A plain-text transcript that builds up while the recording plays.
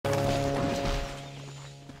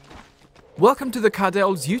Welcome to the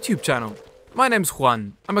Cardel's YouTube channel. My name's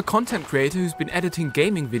Juan. I'm a content creator who's been editing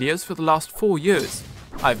gaming videos for the last 4 years.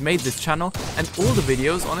 I've made this channel and all the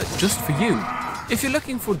videos on it just for you. If you're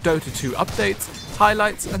looking for Dota 2 updates,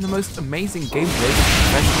 highlights and the most amazing gameplay with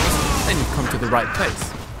professionals, then you've come to the right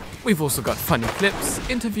place. We've also got funny clips,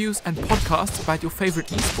 interviews and podcasts about your favorite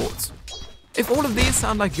esports. If all of these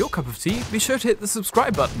sound like your cup of tea, be sure to hit the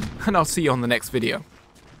subscribe button and I'll see you on the next video.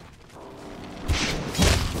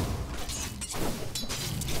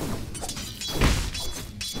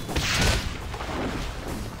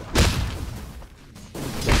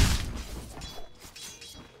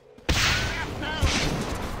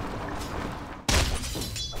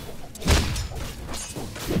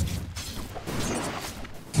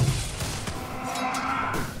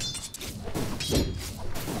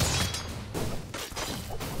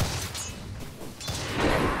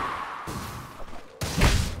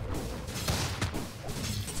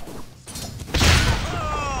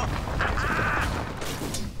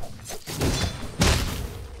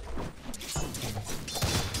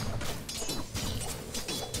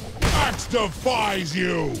 Defies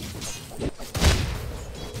you!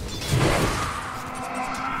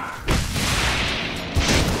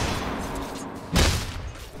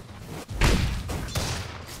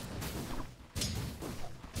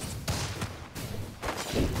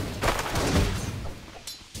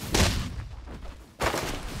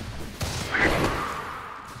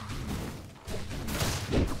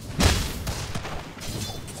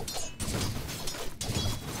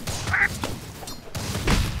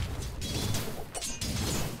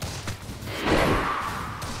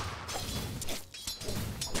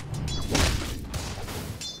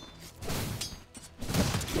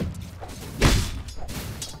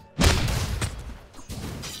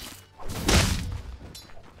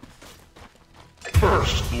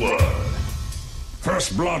 First blood.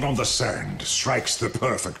 First blood on the sand strikes the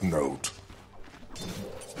perfect note.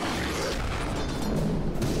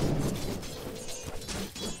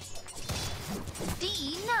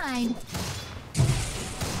 D9.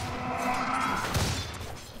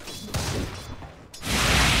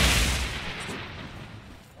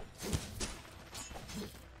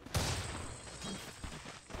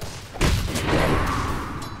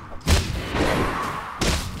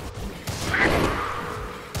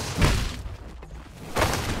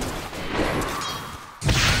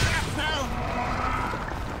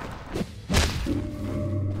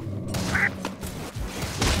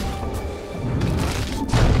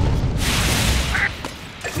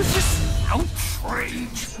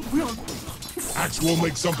 Axe will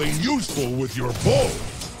make something useful with your bow.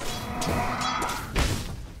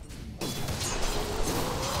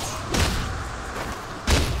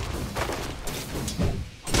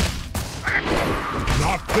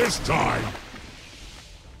 Not this time.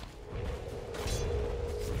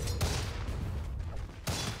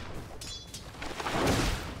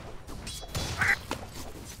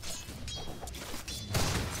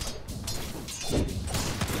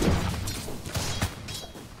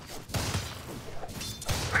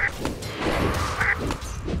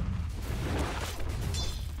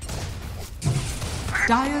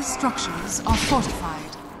 Dire's structures are fortified.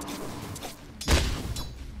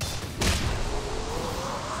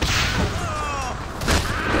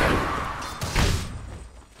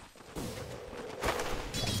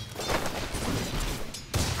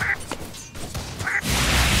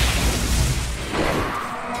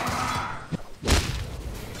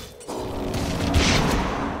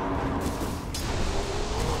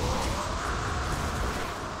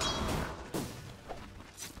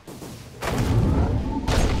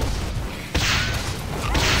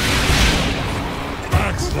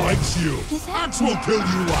 Likes you. Axe will kill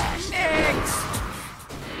you last. Next.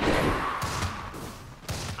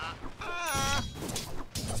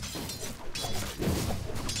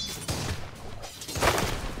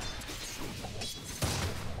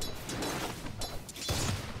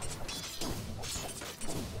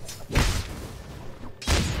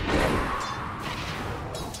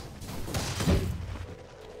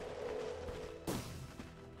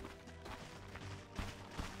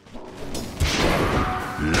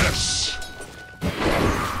 Yes.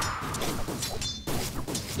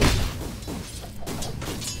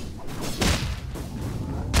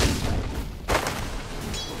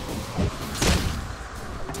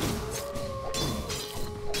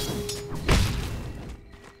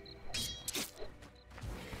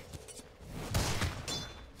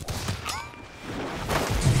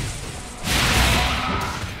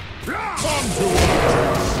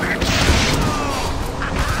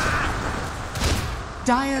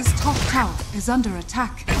 Dire's top tower is under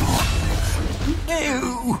attack.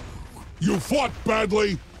 No! You fought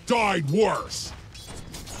badly, died worse.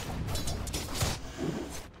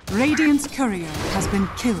 Radiant's courier has been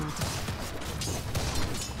killed.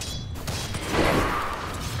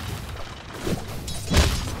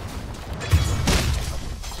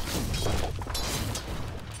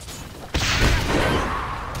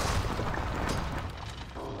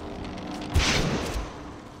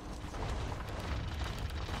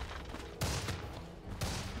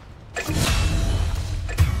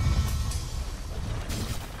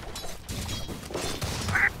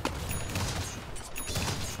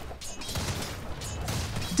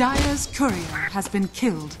 Dire's courier has been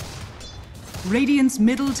killed. Radiant's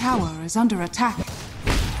middle tower is under attack.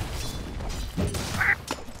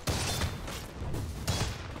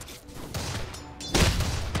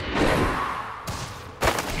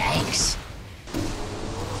 Thanks.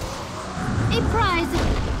 A prize.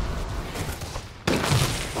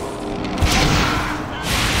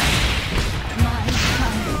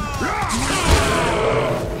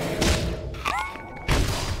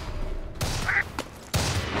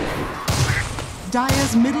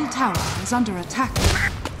 Dire's middle tower is under attack.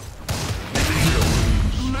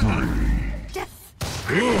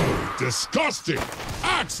 Ooh, disgusting!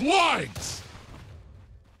 Axe legs!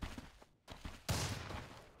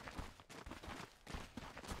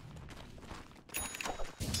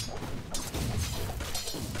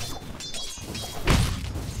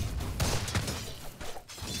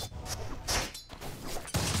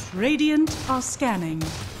 Radiant are scanning.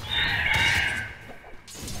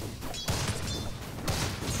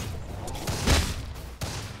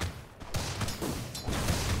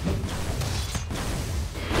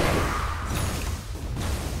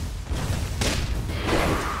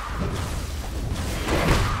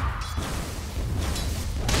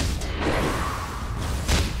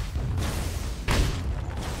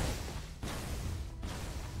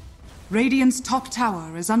 Radiant's top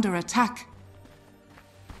tower is under attack.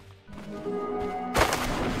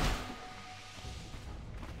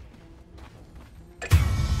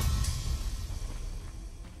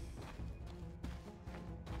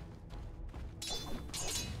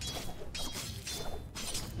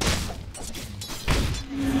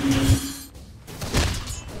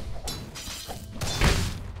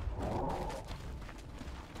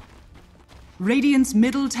 Radiant's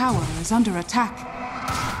middle tower is under attack.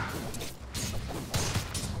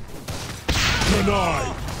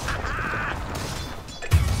 Denied!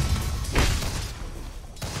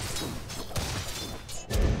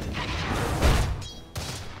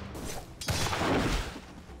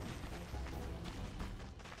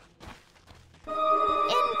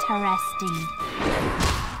 Interesting.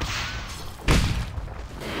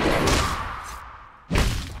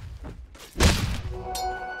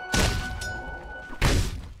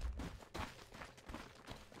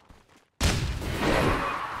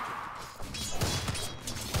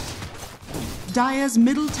 Dire's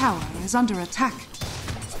middle tower is under attack.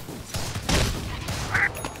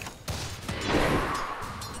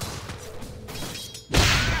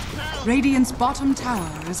 Radiant's bottom tower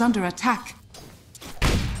is under attack.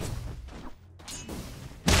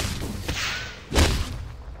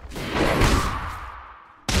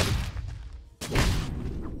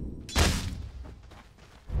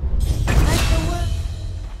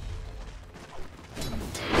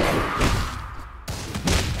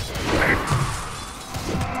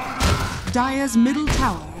 Dire's middle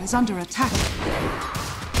tower is under attack. Just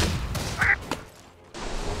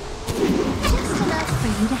enough for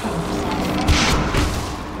you to handle.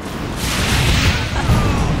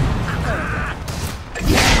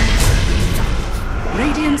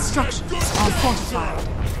 Radiant structures are fortified.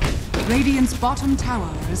 Radiant's bottom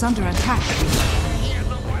tower is under attack. Yep,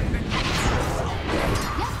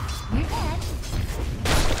 you're dead.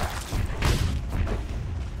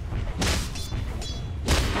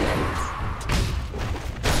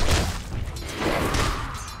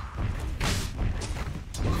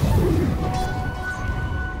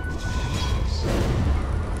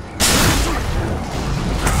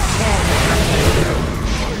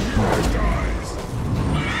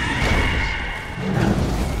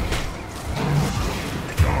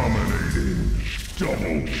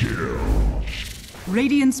 Double kill.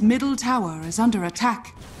 Radiant's middle tower is under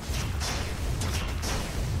attack.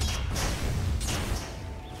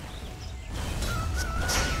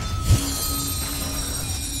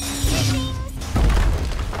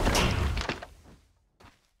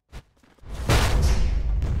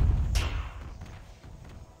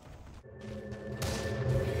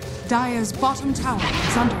 Dire's bottom tower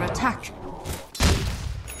is under attack.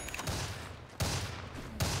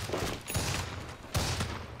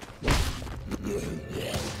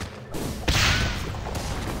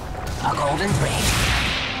 A golden thread.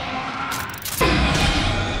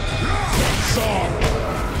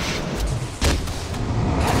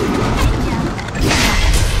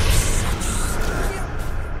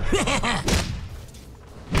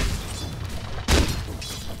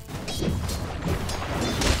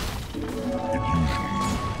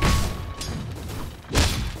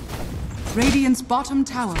 Radiant's bottom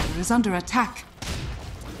tower is under attack.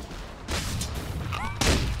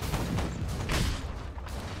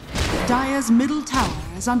 Dire's middle tower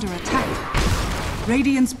is under attack.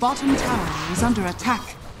 Radiant's bottom tower is under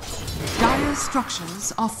attack. Dire's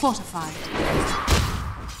structures are fortified.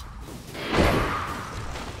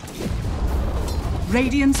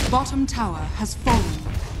 Radiant's bottom tower has fallen.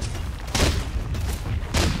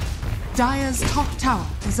 Dire's top tower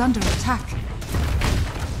is under attack.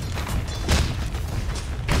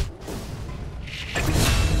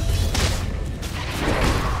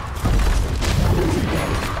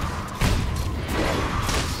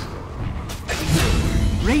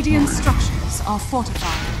 Radiant structures are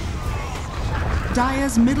fortified.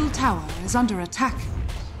 Dire's middle tower is under attack.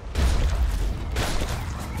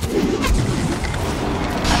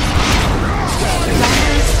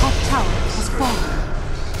 Dire's top tower has fallen.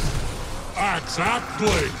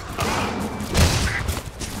 Exactly.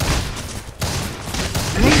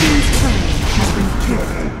 Radiant's turret has been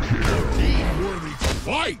killed. Team worthy to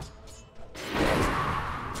fight.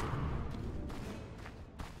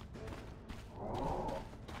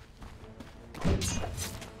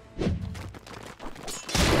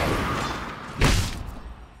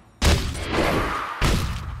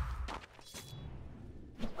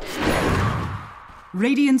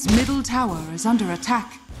 Radiant's middle tower is under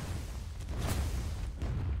attack.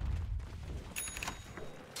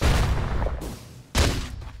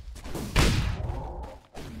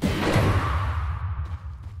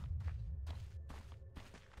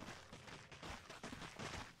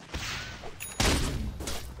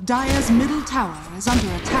 Dire's middle tower is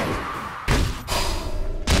under attack.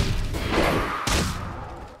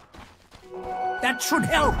 That should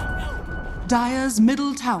help. Dire's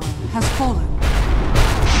middle tower has fallen.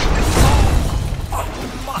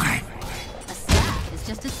 My. A staff is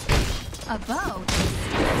just a stick. A bow is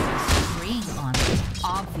a string on it,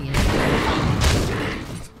 obviously.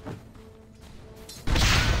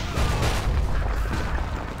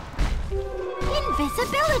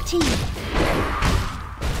 Invisibility!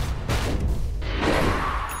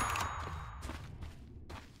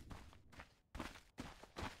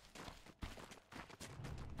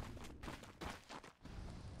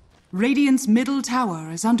 Radiant's middle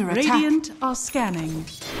tower is under attack. Radiant are scanning.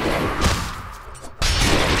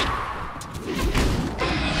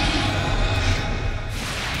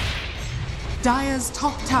 Dire's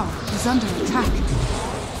top tower is under attack.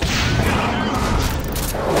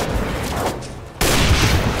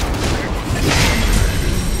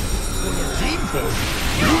 Team vote.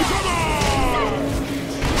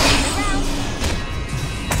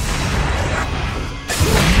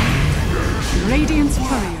 Radiant's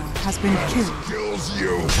courier has been killed. Kills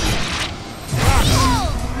you.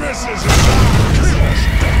 This is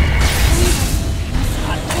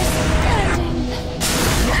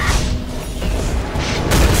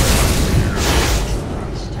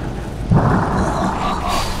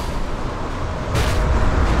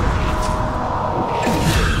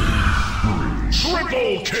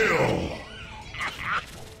triple kill.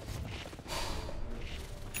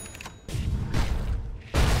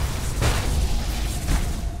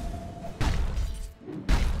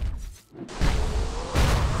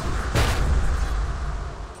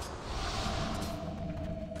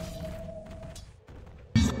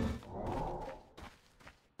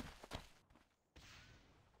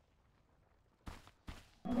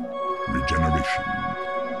 Regeneration.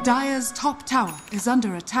 Dire's top tower is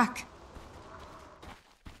under attack.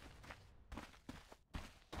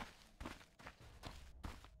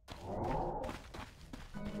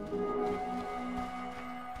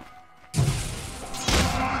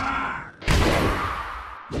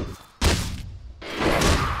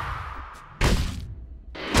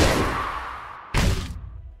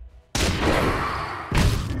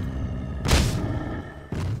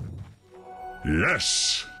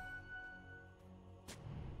 Yes.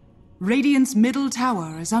 Radiant's middle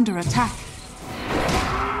tower is under attack.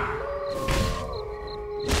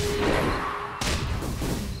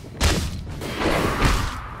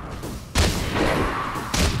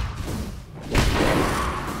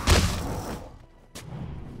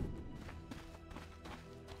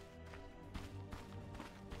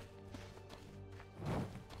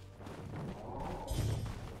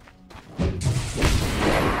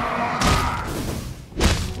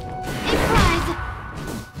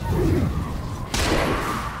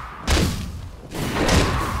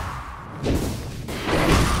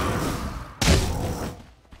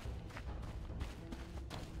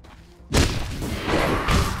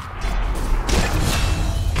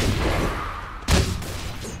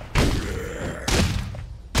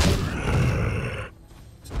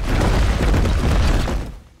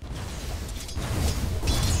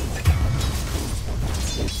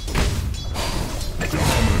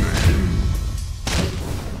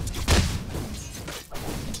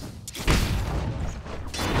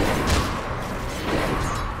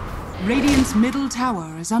 middle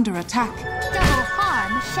tower is under attack. Double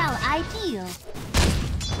harm shall I deal.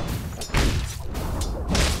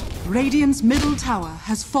 Radiant's middle tower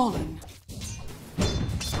has fallen.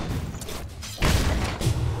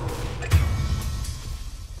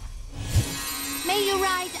 May you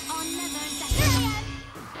ride on leather Zachariah.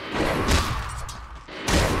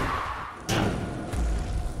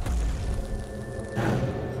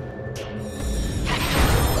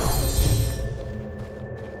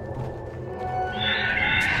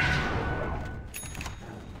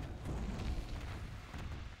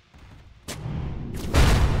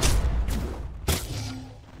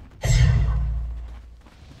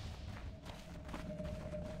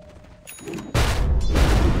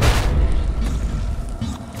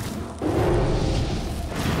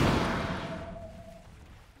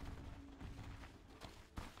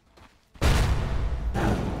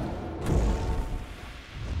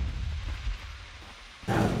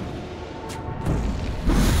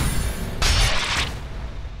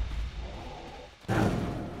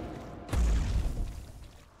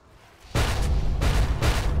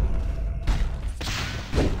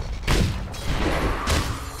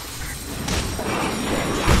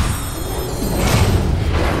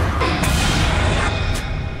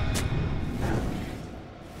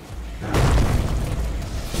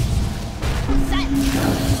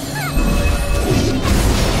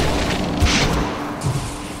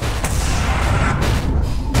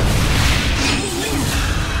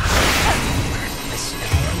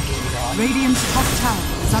 Radiant's top tower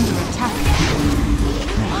is under attack.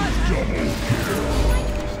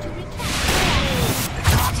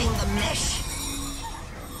 Cutting the mesh.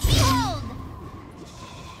 Behold!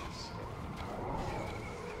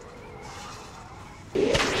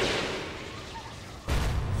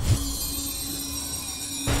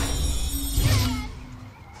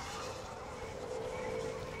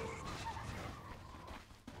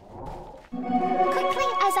 Quickly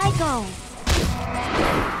as I go.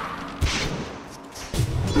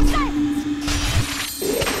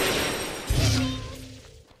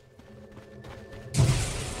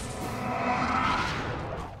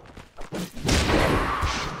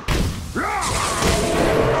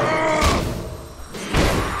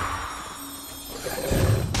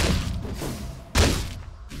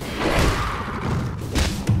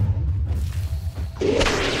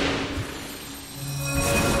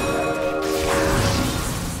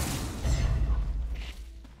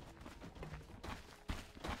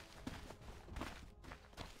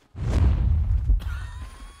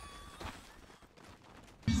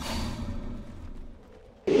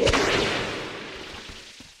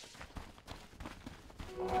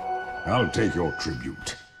 I'll take your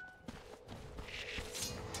tribute.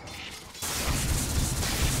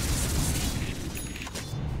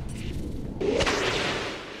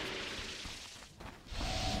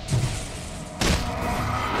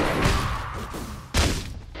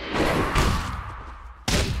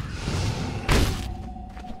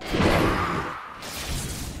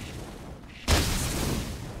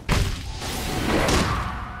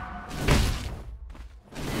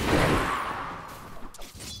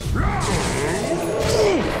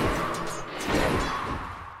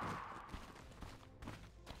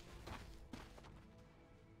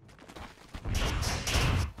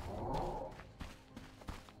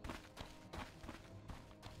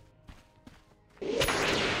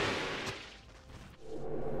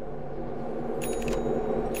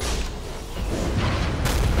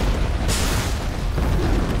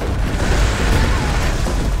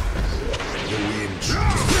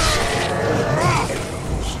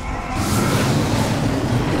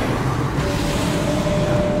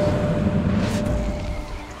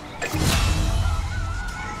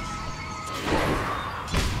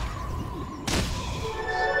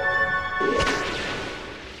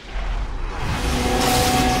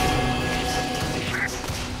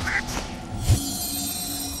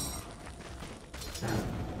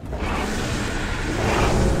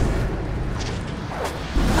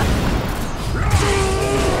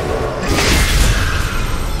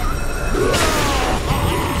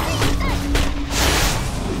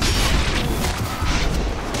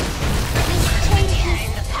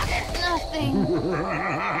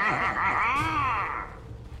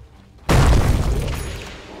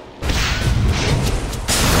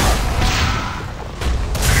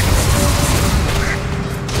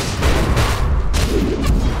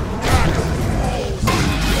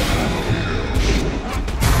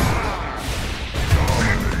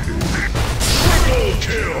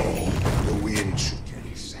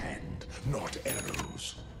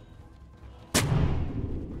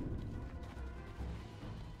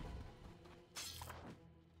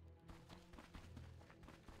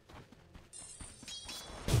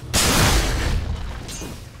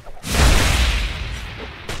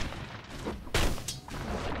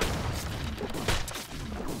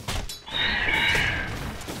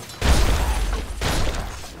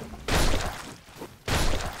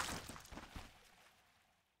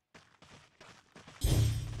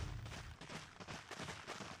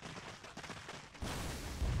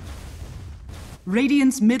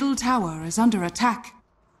 Radiant's middle tower is under attack.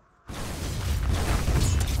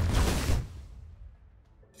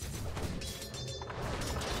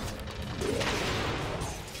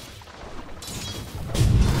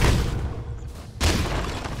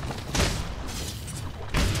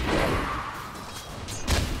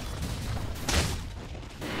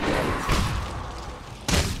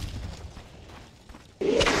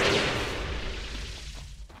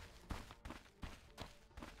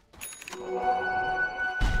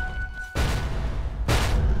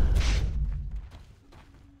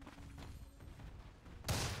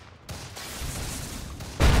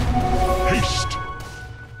 Haste!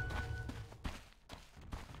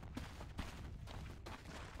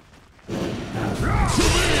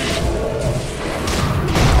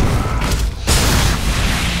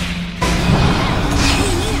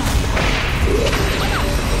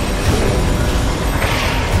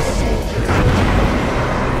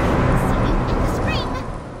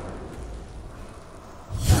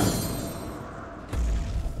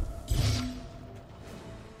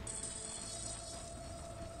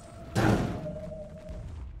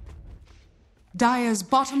 Dire's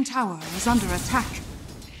bottom tower is under attack.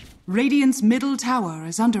 Radiant's middle tower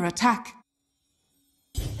is under attack.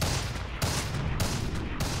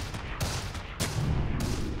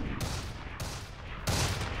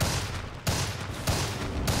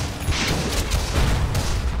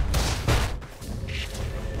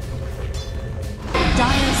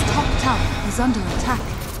 Dire's top tower is under attack.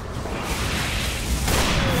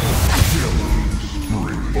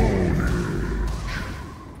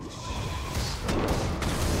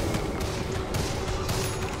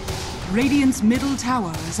 Radiant's middle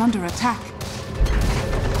tower is under attack.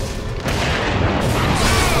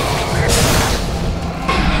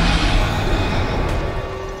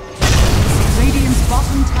 Radiant's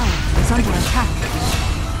bottom tower is under attack.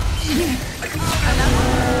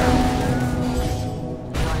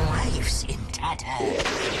 Your life's in tatters.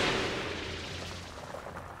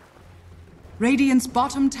 Radiant's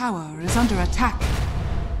bottom tower is under attack.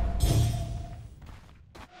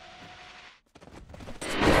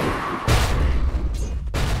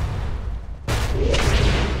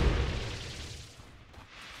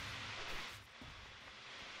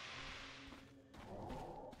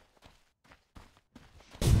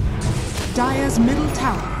 Dire's middle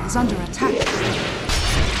tower is under attack.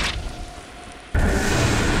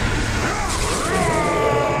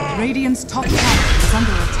 Radiant's top tower is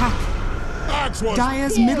under attack.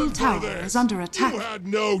 Dire's middle tower is under attack. You had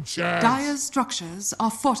no chance. Dire's structures are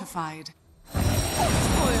fortified.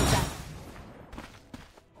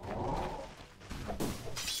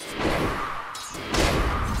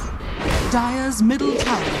 Dire's middle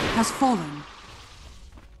tower has fallen.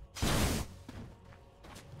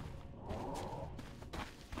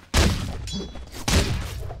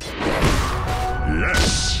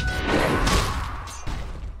 Yes!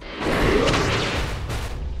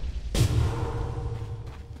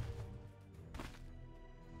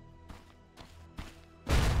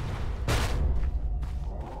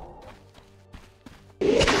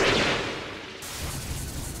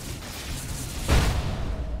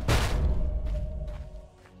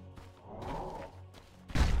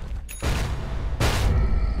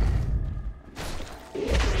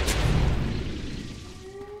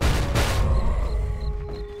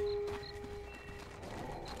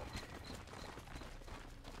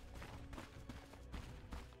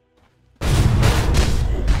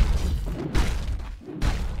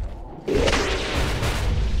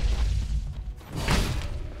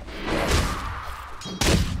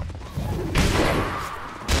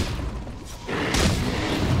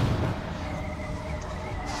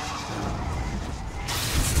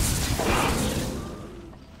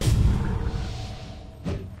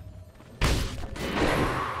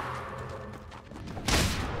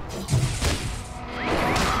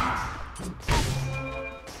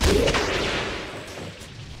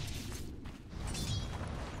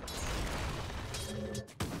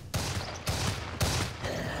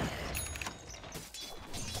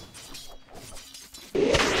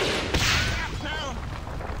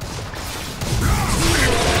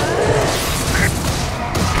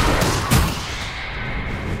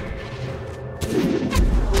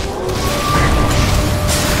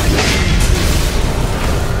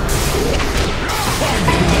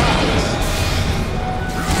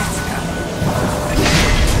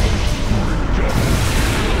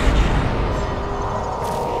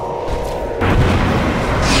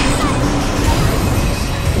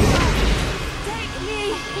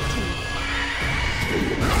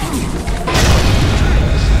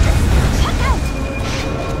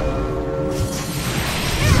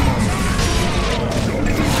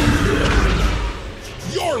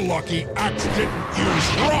 lucky axe didn't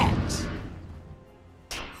use rocks!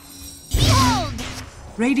 Behold!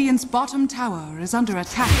 Radiant's bottom tower is under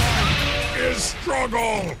attack. Is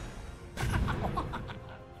struggle!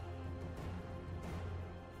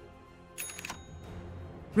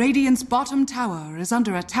 Radiant's bottom tower is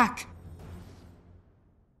under attack.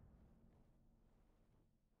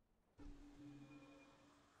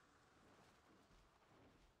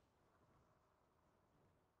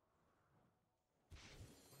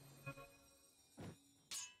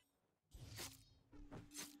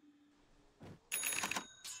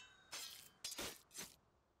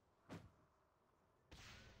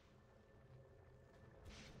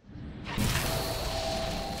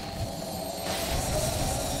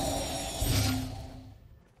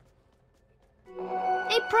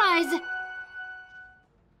 A prize!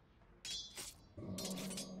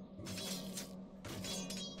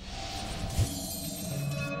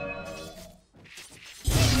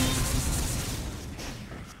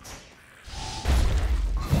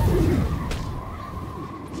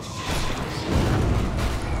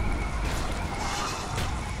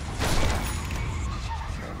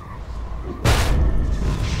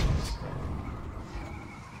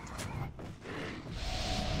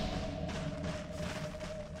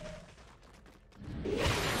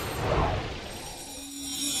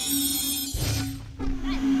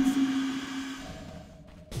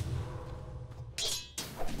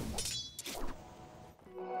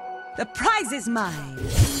 The prize is mine!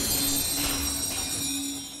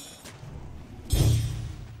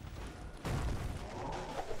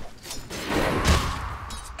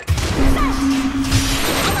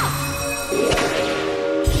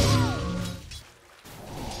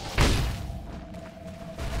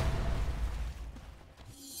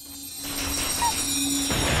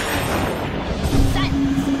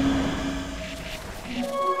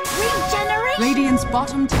 Regeneration! Radiant's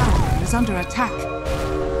bottom tower is under attack.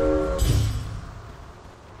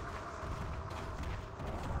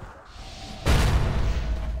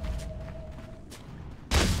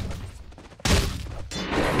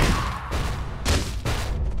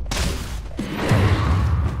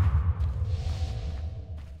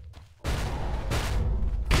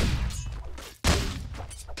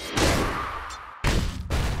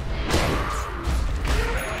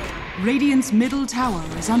 Radiant's middle tower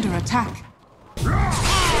is under attack.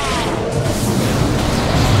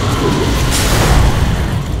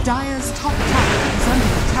 Dire's top tower is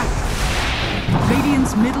under attack.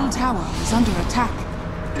 Radiant's middle tower is under attack.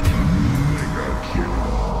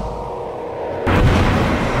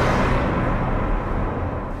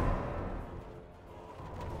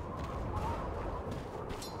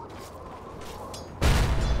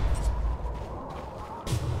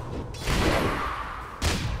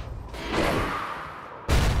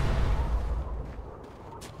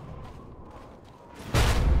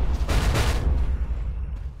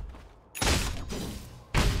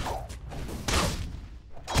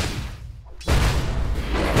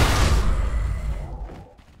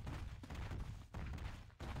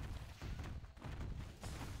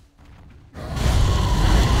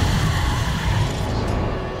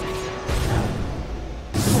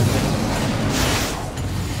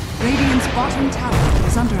 Radiant's bottom tower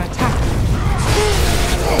is under attack.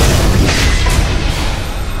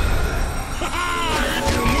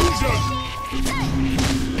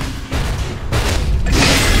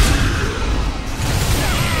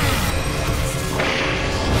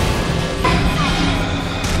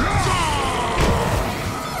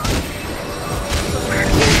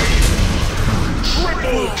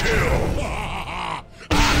 Triple kill!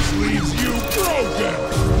 Axe leaves you broken!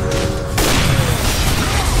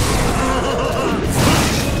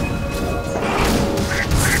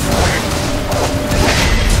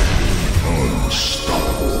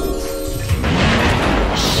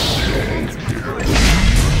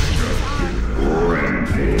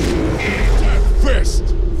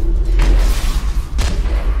 Fist!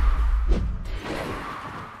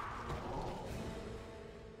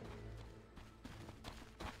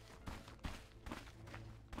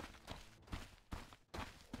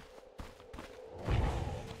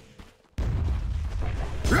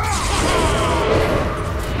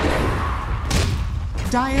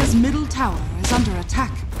 Dire's middle tower is under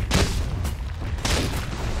attack.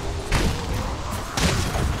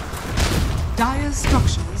 Dire's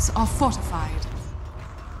structures are fortified.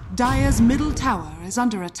 Dire's middle tower is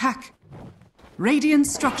under attack. Radiant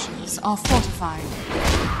structures are fortified.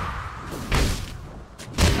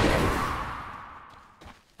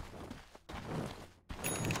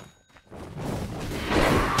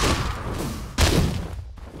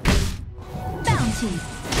 Bounty!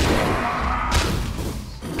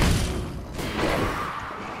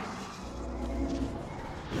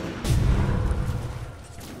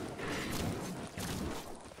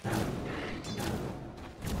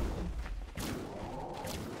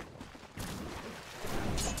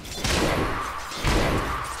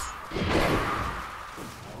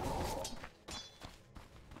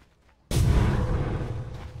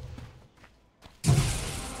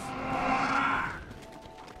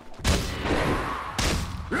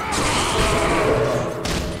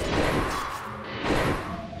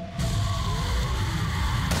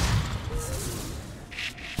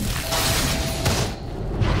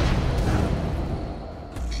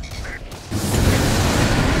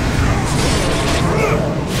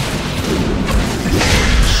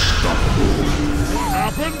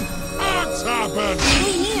 What's happened?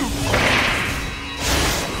 Enemy near.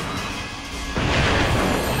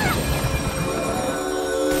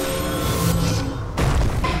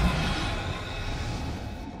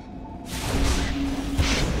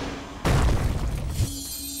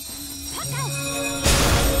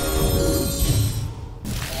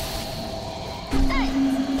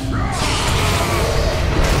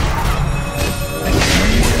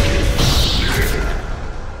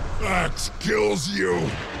 That kills you.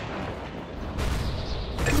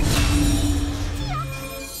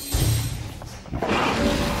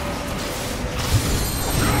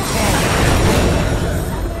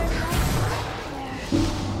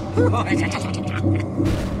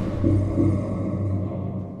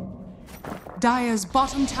 Dire's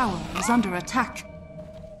bottom tower is under attack.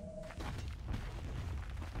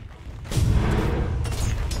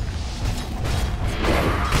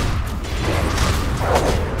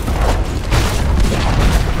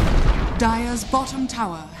 Dire's bottom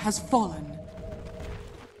tower has fallen.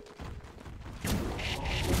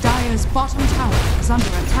 Dire's bottom tower is under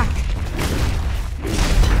attack.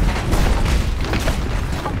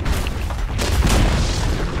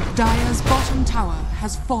 Dire's bottom tower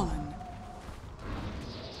has fallen.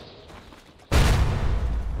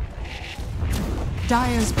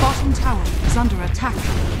 Dire's bottom tower is under attack.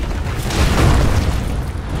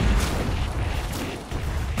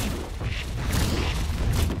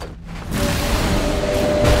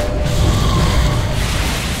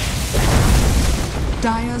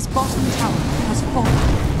 Dire's bottom tower has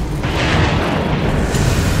fallen.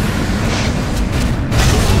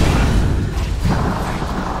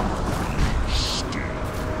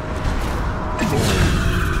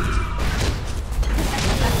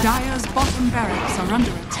 Dire's bottom barracks are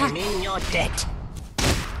under attack. I'm in your debt.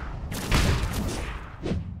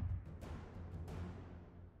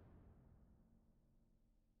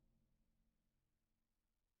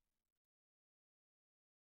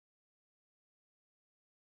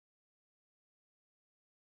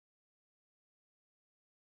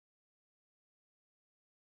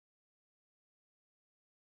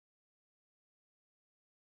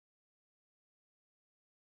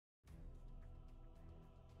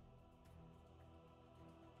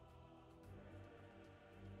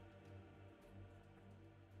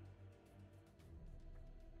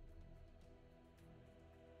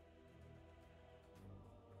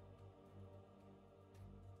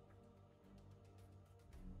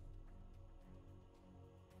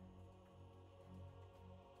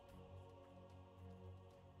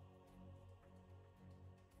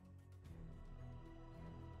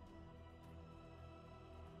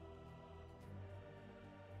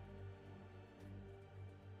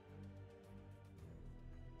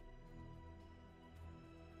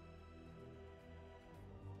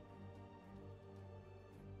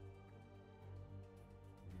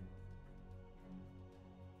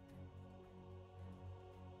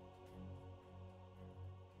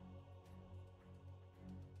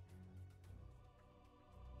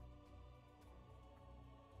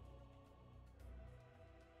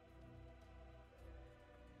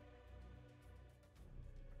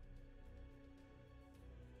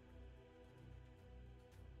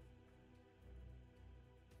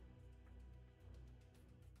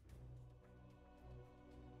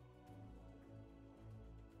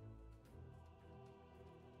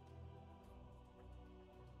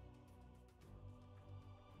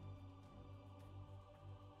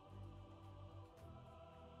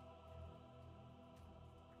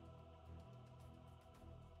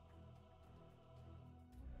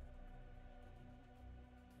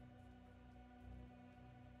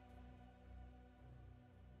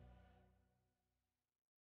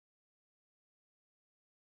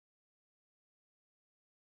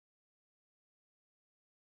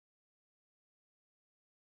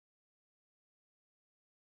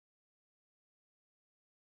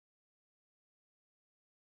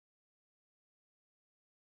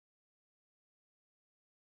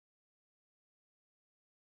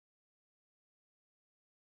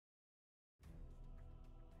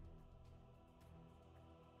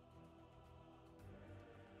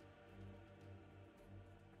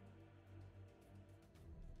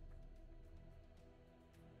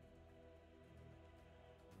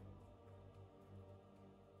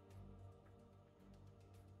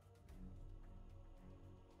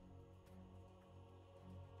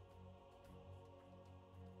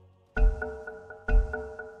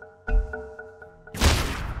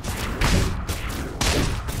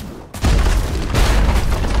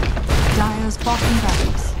 Dire's bottom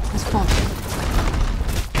barracks has fallen.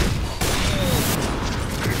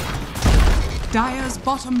 Dire's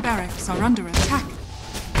bottom barracks are under attack.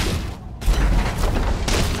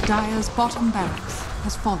 Dire's bottom barracks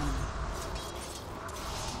has fallen.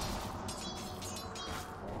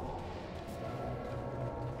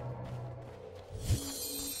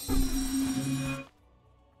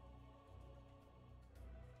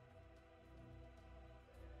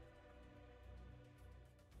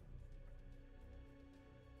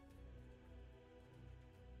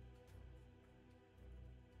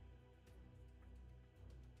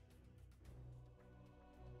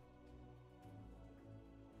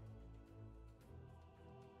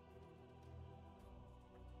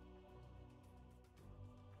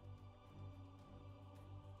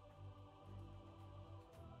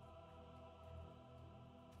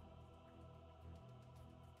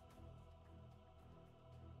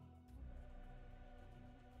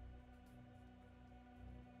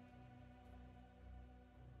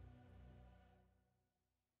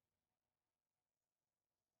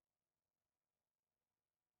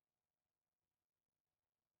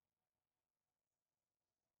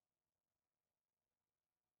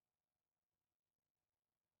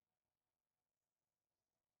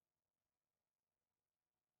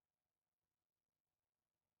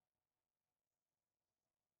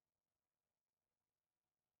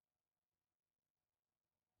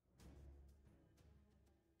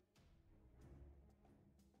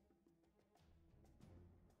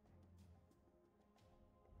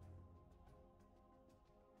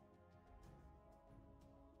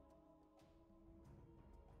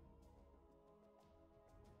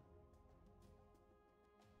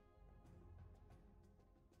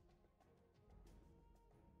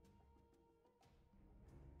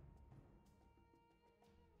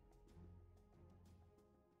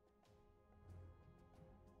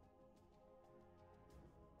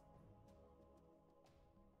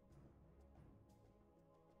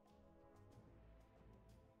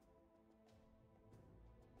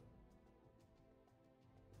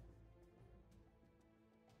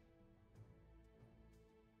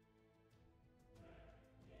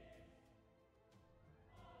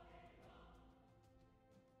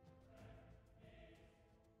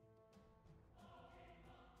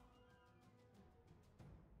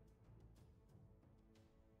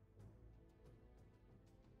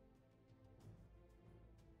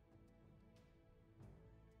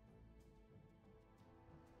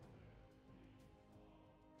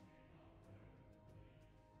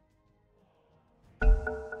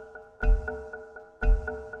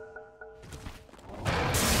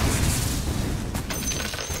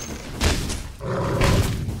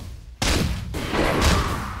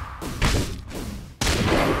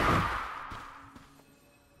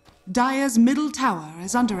 Dire's middle tower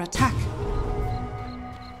is under attack.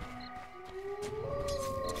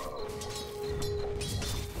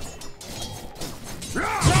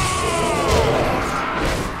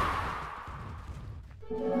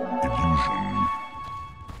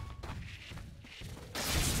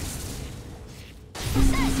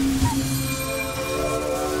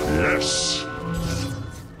 Yes.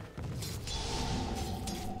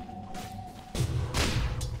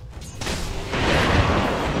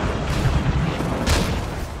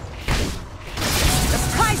 The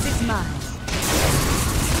prize is mine.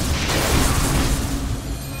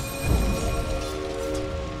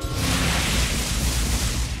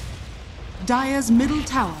 Dire's middle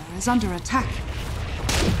tower is under attack.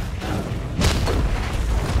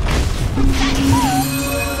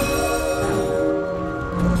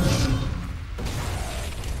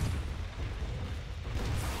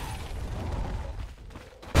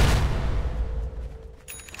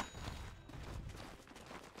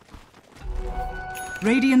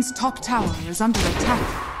 Radiant's top tower is under attack.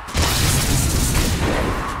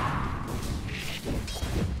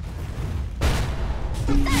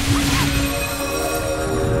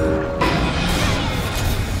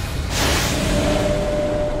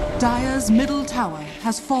 Dire's middle tower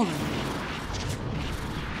has fallen.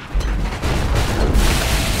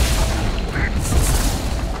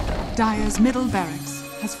 Dire's middle barracks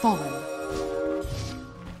has fallen.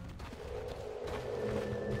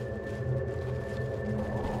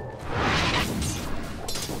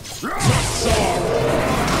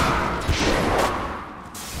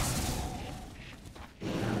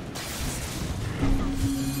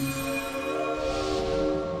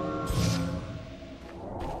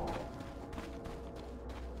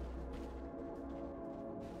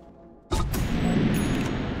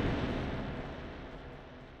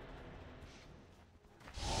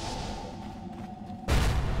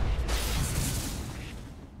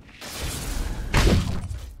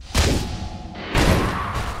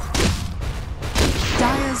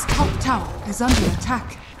 Dire's top tower is under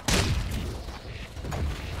attack.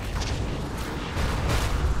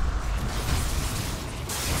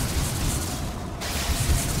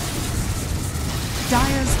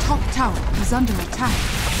 top tower is under attack.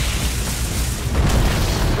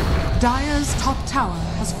 Dire's top tower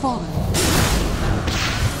has fallen.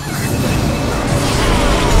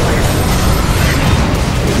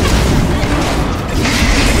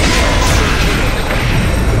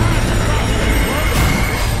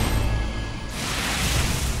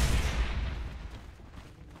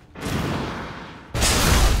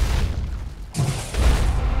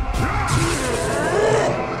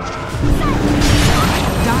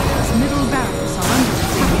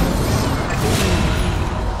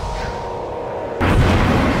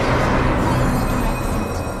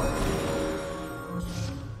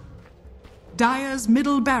 Dire's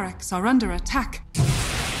middle barracks are under attack.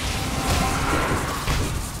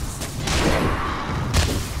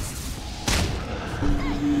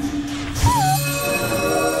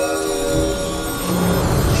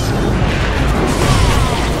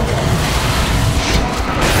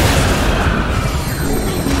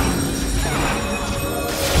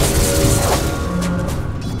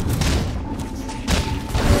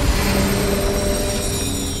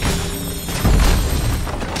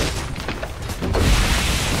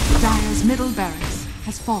 Dire's middle barracks are under attack. Dire's middle barracks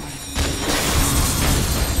has fallen.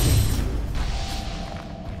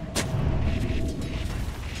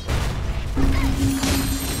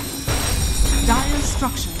 Dire's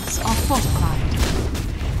structures are fortified.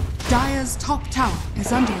 Dire's top tower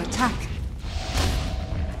is under attack.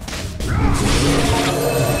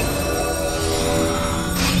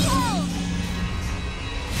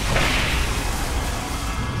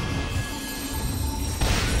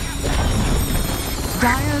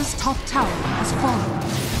 Dire's top tower has fallen.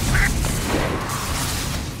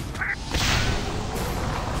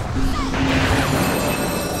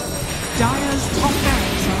 Dire's top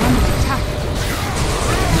barracks are under attack.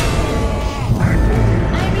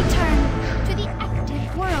 I return to the active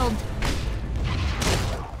world.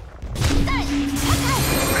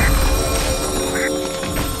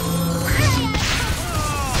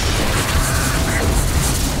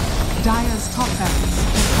 Dire's top barracks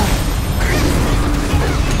has fallen.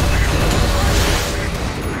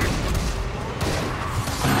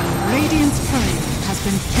 Radiant's courier has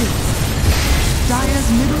been killed. Dire's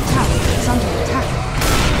middle tower is under attack.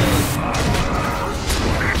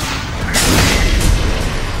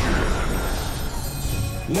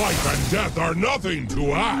 Life and death are nothing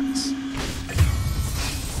to axe.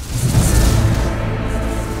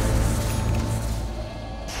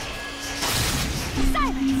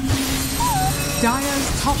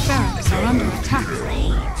 Dire's top barracks are under attack.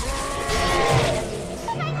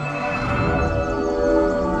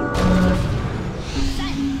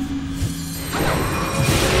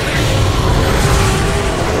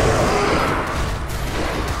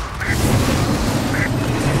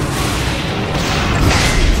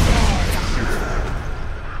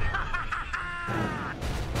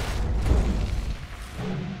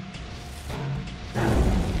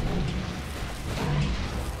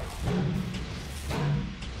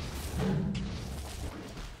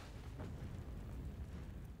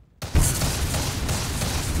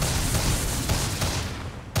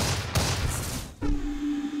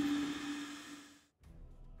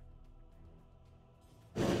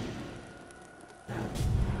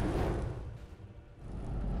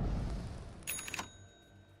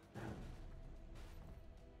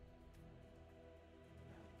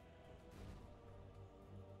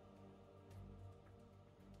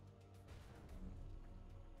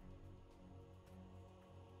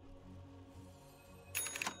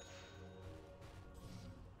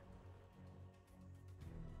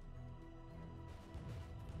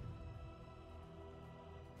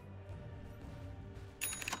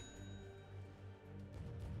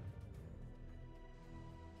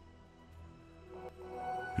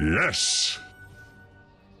 Yes.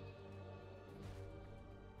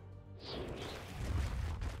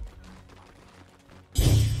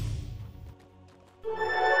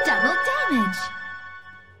 Double damage.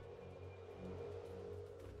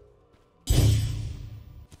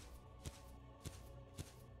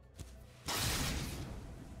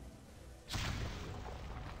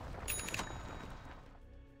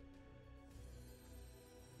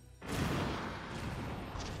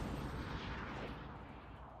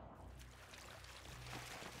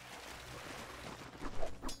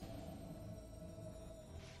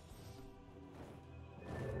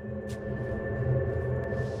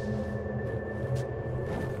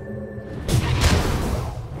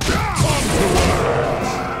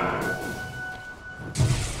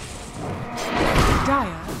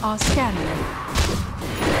 Dire are scanning.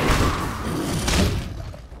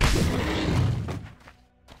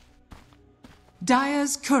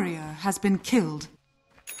 Dire's courier has been killed.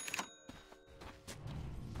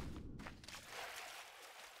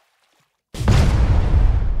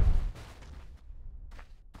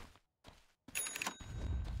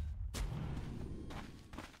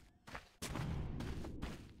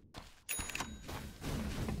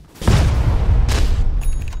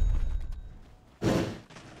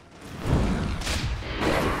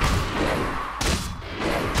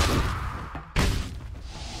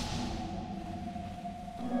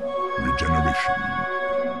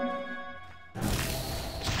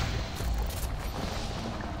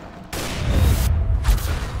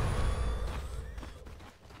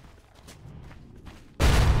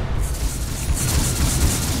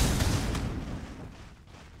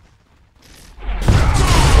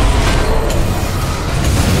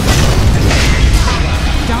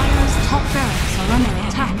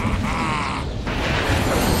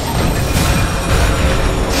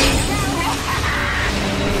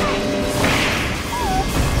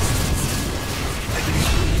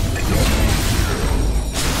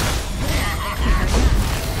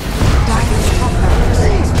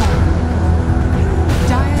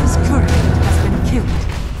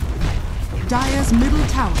 Dire's middle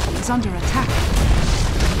tower is under attack.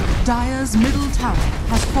 Dire's middle tower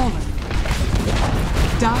has fallen.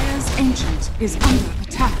 Dire's ancient is under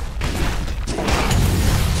attack.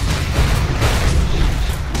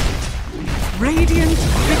 Radiant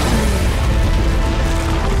victory!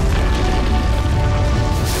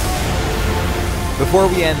 Before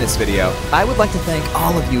we end this video, I would like to thank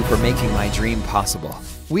all of you for making my dream possible.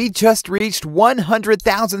 We just reached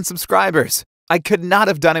 100,000 subscribers! I could not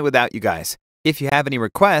have done it without you guys. If you have any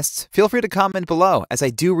requests, feel free to comment below, as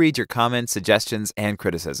I do read your comments, suggestions, and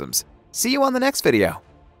criticisms. See you on the next video.